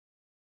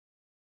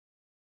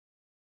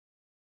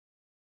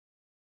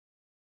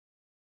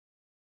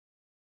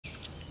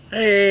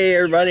Hey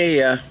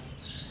everybody,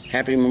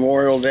 happy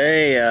Memorial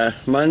Day,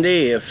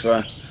 Monday. If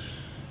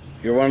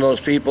you're one of those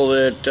people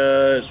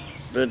that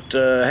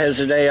has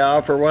a day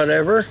off or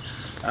whatever.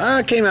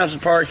 I came out to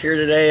the park here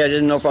today. I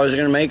didn't know if I was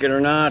going to make it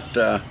or not.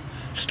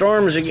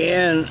 Storms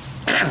again.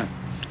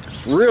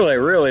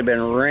 Really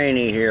been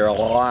rainy here a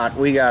lot.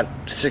 We got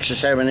 6 or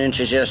 7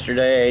 inches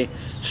yesterday.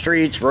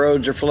 Streets,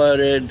 roads are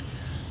flooded.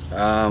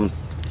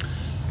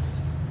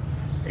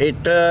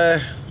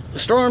 The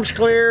storm's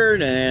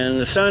cleared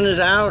and the sun is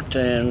out,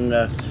 and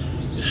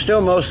it's still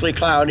mostly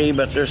cloudy,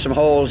 but there's some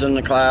holes in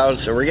the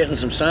clouds, so we're getting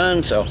some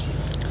sun. So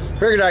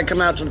figured I'd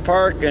come out to the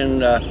park,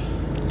 and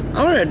I'm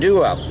gonna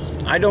do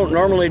I don't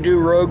normally do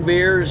rogue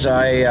beers.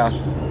 I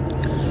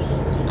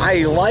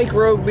like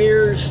rogue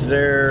beers.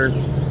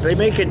 They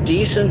make a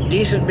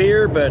decent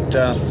beer, but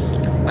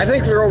I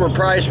think they're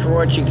overpriced for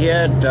what you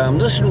get.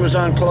 This one was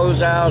on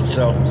closeout,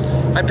 so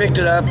I picked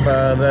it up.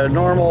 The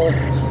normal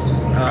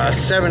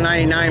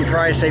 $7.99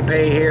 price they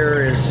pay here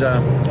is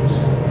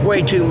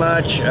way too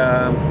much.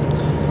 I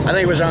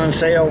think it was on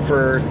sale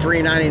for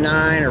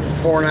 $3.99 or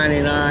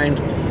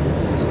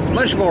 $4.99.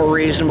 Much more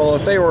reasonable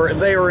if they were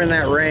in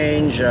that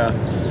range. I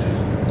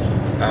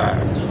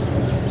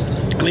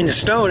mean, the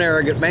Stone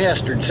Arrogant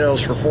Bastard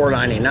sells for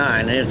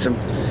 $4.99.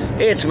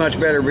 It's a much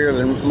better beer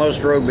than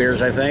most rogue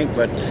beers, I think.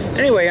 But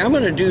anyway, I'm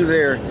going to do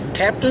their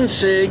Captain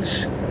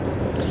Sig's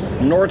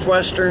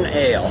Northwestern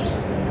Ale.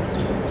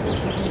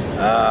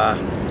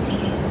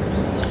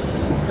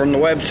 From the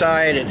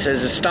website, it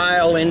says a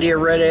style India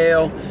Red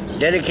Ale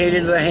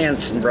dedicated to the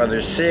Hansen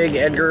brothers, Sig,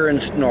 Edgar,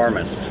 and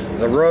Norman,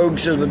 the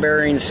rogues of the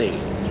Bering Sea.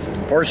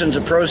 Portions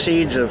of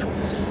proceeds of,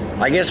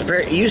 I guess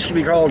it used to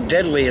be called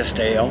Deadliest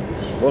Ale,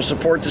 will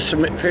support the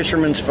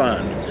Fishermans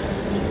Fund.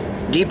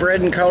 Deep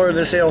red in color,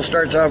 this ale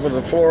starts off with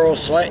a floral,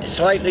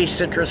 slightly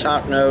citrus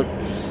hop note.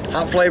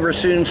 Hop flavor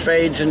soon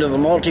fades into the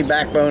malty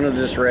backbone of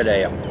this red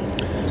ale.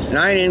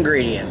 9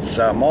 ingredients: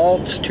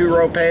 malts,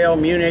 2-row pale,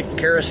 Munich,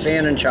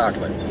 Carastan and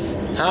Chocolate.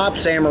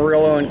 Hops,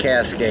 Amarillo and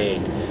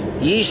Cascade.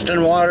 Yeast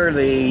and water,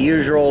 the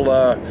usual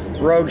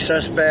rogue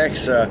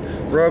suspects.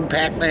 Rogue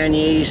Pacman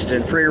yeast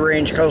and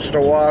free-range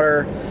coastal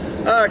water.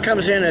 It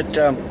comes in at,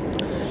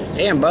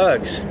 damn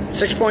bugs,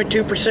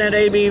 6.2%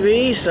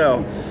 ABV,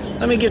 so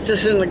let me get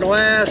this in the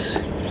glass,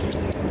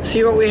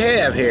 see what we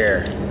have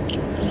here.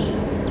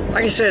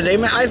 Like I said,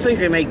 I think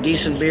they make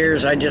decent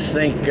beers. I just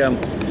think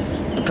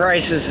the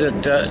prices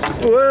that,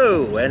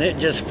 whoa, and it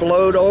just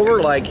flowed over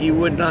like you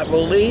would not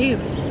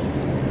believe.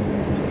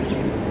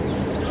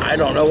 I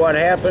don't know what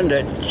happened.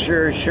 It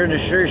sure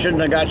shouldn't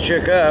have got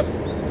shook up.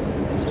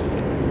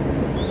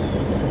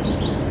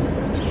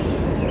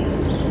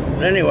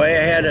 Anyway,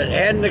 I had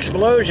an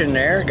explosion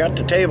there. Got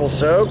the table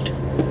soaked.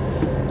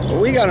 But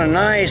we got a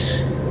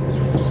nice,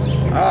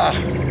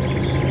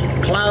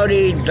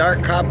 cloudy,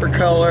 dark copper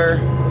color.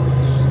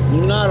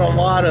 Not a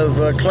lot of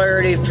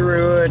clarity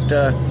through it.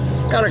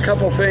 Got a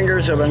couple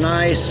fingers of a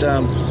nice,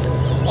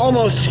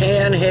 almost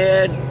tan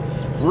head.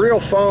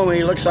 Real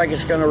foamy. Looks like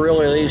it's going to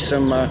really leave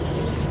some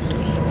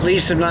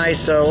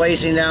nice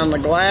lacing down the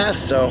glass.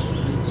 So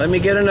let me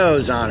get a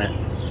nose on it.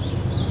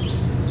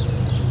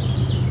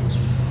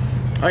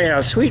 Oh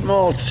yeah, sweet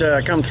malts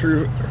come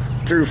through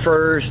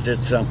first.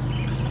 It's a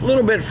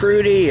little bit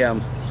fruity.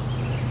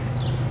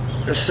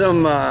 There's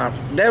some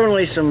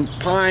definitely some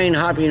pine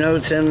hoppy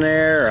notes in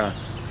there.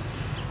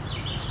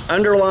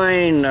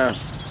 Underlying,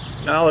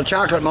 all the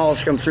chocolate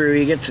malts come through.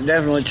 You get some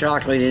definitely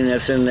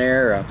chocolatiness in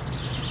there.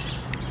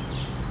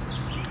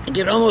 You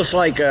get almost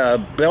like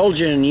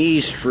Belgian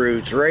yeast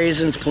fruits,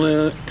 raisins,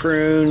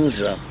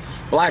 prunes,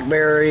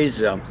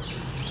 blackberries.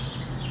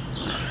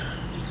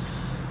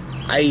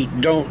 I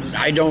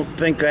don't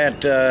think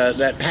that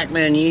that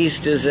Pacman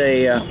yeast is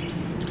a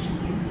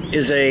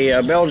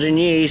Belgian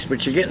yeast,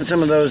 but you're getting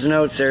some of those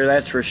notes there,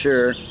 that's for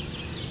sure.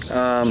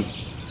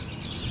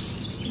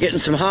 Getting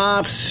some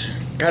hops,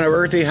 kind of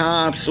earthy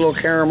hops, a little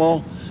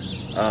caramel.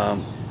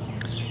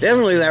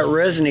 Definitely that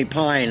resiny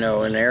pine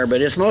though in there,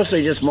 but it's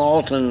mostly just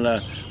malt and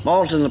the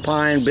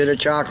pine, bit of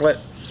chocolate.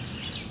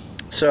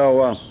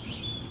 So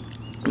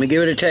let me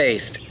give it a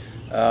taste.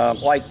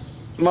 Like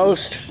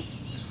most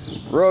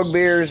rogue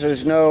beers,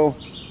 there's no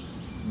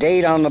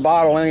date on the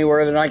bottle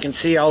anywhere that I can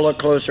see. I'll look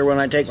closer when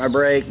I take my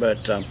break,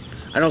 but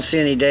I don't see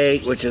any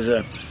date, which is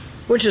a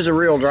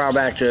real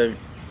drawback to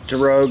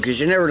rogue, because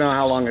you never know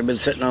how long it's been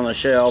sitting on the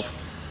shelf.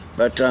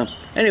 But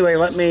anyway,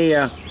 let me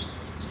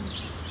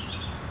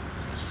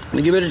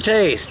give it a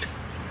taste.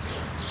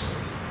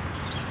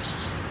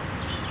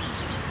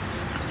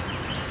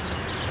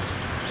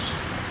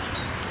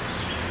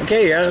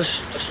 Okay, yeah,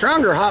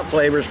 stronger hop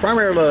flavors,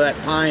 primarily that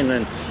pine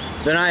than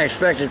I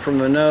expected from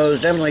the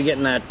nose. Definitely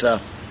getting that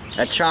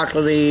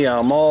chocolatey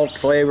malt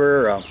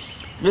flavor, a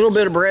little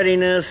bit of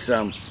breadiness,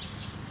 kind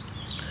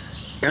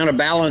of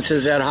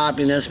balances that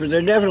hoppiness, but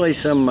there's definitely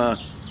some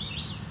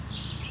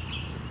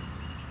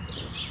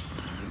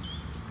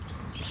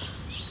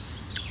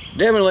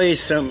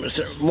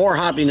more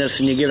hoppiness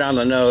than you get on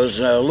the nose.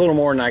 A little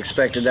more than I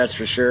expected, that's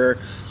for sure.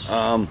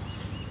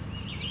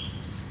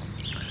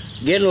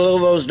 Getting a little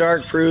of those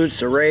dark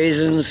fruits, the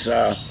raisins,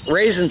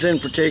 raisins in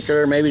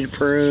particular, maybe the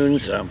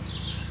prunes, some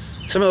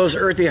of those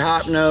earthy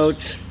hop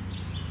notes.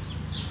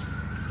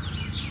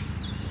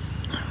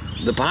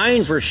 The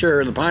pine for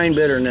sure, the pine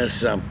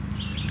bitterness,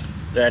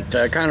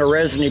 that kind of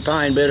resiny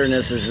pine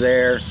bitterness is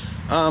there.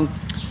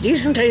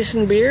 Decent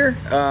tasting beer.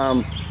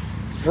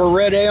 For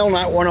red ale,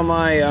 not one of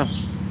my,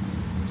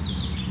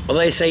 well,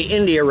 they say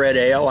India red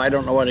ale. I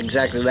don't know what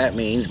exactly that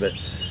means, but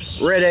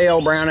red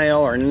ale, brown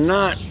ale are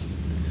not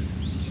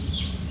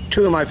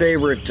two of my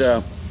favorite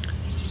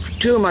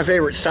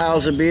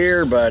styles of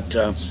beer, but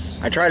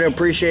I try to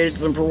appreciate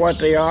them for what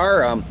they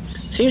are.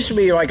 Seems to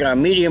be like a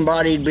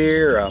medium-bodied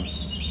beer.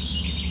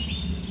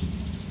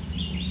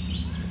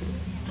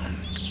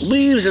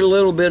 Leaves a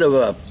little bit of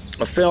a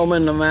film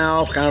in the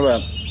mouth, kind of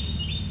a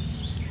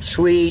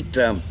sweet,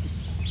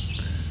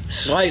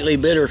 slightly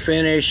bitter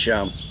finish.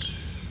 Decent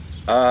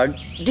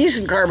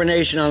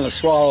carbonation on the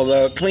swallow,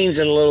 though. It cleans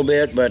it a little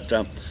bit, but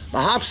the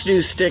hops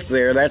do stick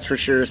there, that's for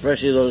sure,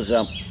 especially those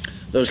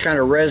kind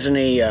of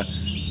resiny,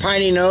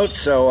 piney notes.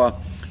 So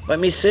let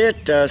me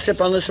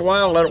sip on this a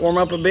while, let it warm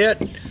up a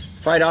bit,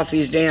 fight off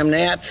these damn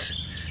gnats,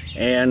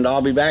 and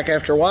I'll be back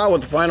after a while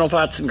with the final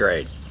thoughts and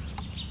grade.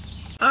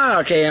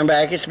 Okay, I'm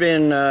back. It's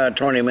been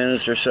 20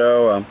 minutes or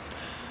so.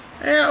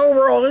 Yeah,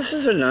 overall, this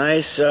is a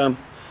nice,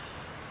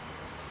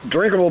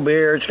 drinkable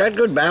beer. It's got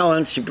good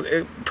balance.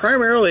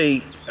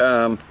 Primarily,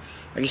 like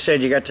you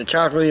said, you got the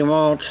chocolatey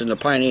malts and the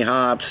piney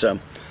hops. I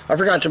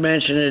forgot to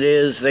mention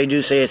they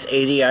do say it's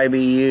 80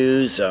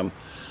 IBUs.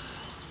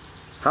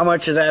 How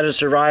much of that has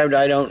survived,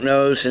 I don't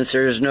know, since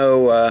there's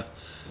no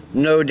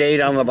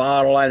date on the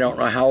bottle. I don't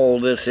know how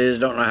old this is.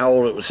 Don't know how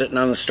old it was sitting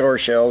on the store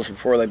shelves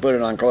before they put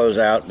it on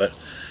closeout, but I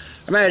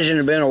imagine it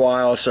had been a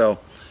while, so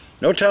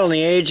no telling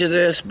the age of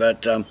this.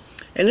 But in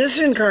this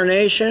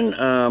incarnation,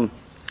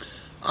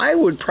 I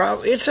would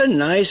probably, it's a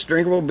nice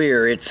drinkable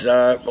beer. It's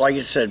like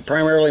I said,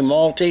 primarily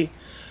malty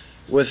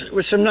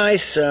with some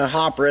nice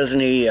hop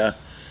resiny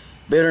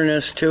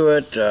bitterness to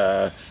it.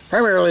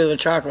 Primarily the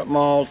chocolate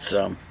malts.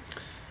 Like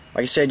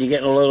I said, you're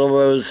getting a little of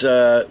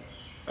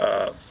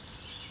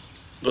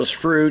those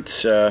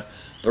fruits, the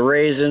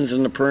raisins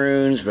and the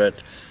prunes, but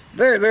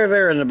they're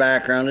there in the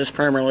background. It's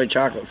primarily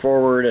chocolate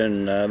forward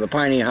and the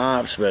piney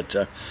hops,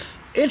 but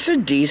it's a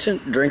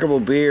decent drinkable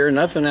beer.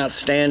 Nothing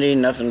outstanding,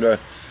 nothing to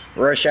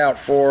rush out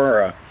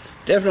for.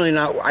 Definitely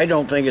not. I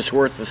don't think it's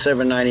worth the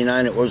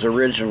 $7.99 it was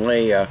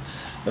originally. The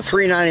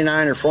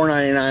 $3.99 or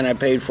 $4.99 I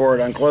paid for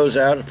it on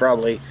closeout is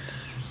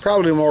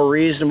probably more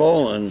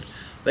reasonable, and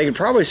they could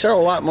probably sell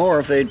a lot more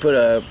if they'd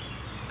put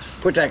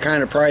that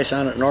kind of price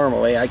on it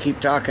normally. I keep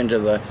talking to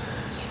the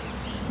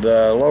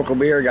local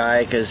beer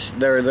guy because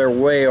they're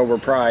way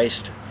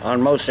overpriced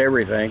on most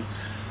everything.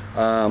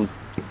 I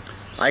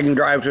can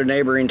drive to a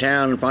neighboring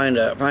town and find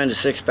a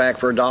six-pack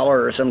for $1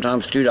 or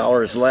sometimes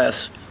 $2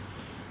 less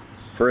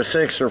for a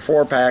 6 or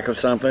 4-pack of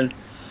something.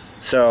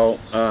 So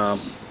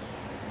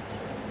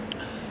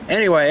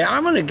anyway,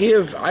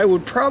 I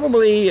would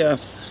probably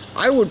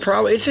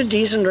it's a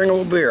decent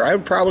drinkable beer. I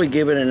would probably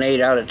give it an 8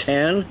 out of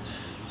 10,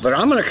 but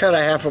I'm going to cut a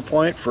half a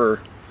point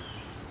for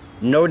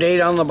no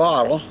date on the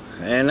bottle,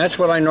 and that's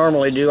what I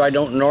normally do. I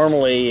don't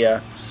normally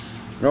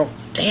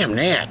damn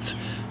gnats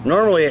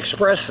normally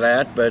express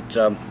that, but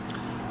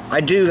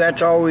I do.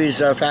 That's always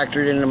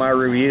factored into my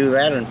review,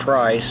 that and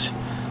price.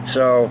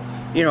 So,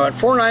 you know, at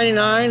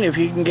 $4.99, if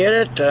you can get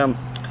it,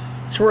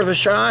 it's worth a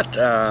shot.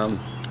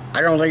 I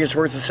don't think it's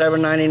worth the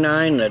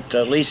 $7.99 that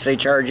at least they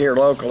charge here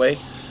locally,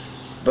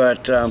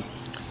 but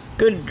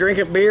good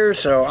drinking beer.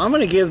 So I'm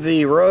going to give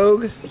the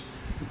Rogue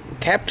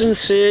Captain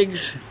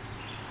Sig's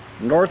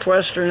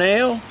Northwestern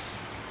Ale.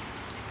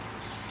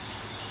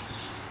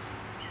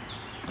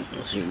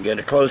 So you can get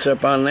a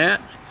close-up on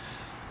that.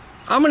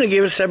 I'm going to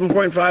give it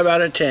 7.5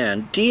 out of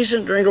 10.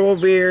 Decent drinkable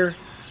beer.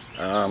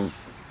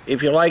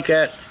 If you like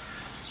that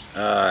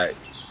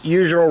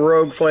usual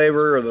Rogue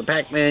flavor or the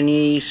Pacman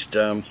yeast,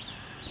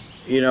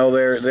 you know,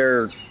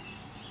 they're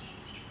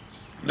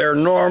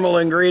normal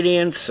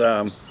ingredients.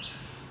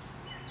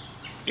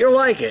 You'll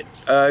like it.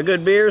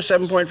 Good beer,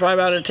 7.5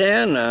 out of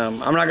 10. I'm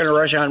not going to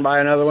rush out and buy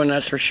another one,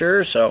 that's for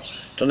sure. So,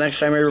 till next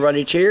time,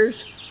 everybody,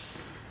 cheers.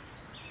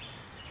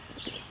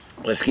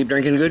 Let's keep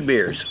drinking good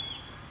beers.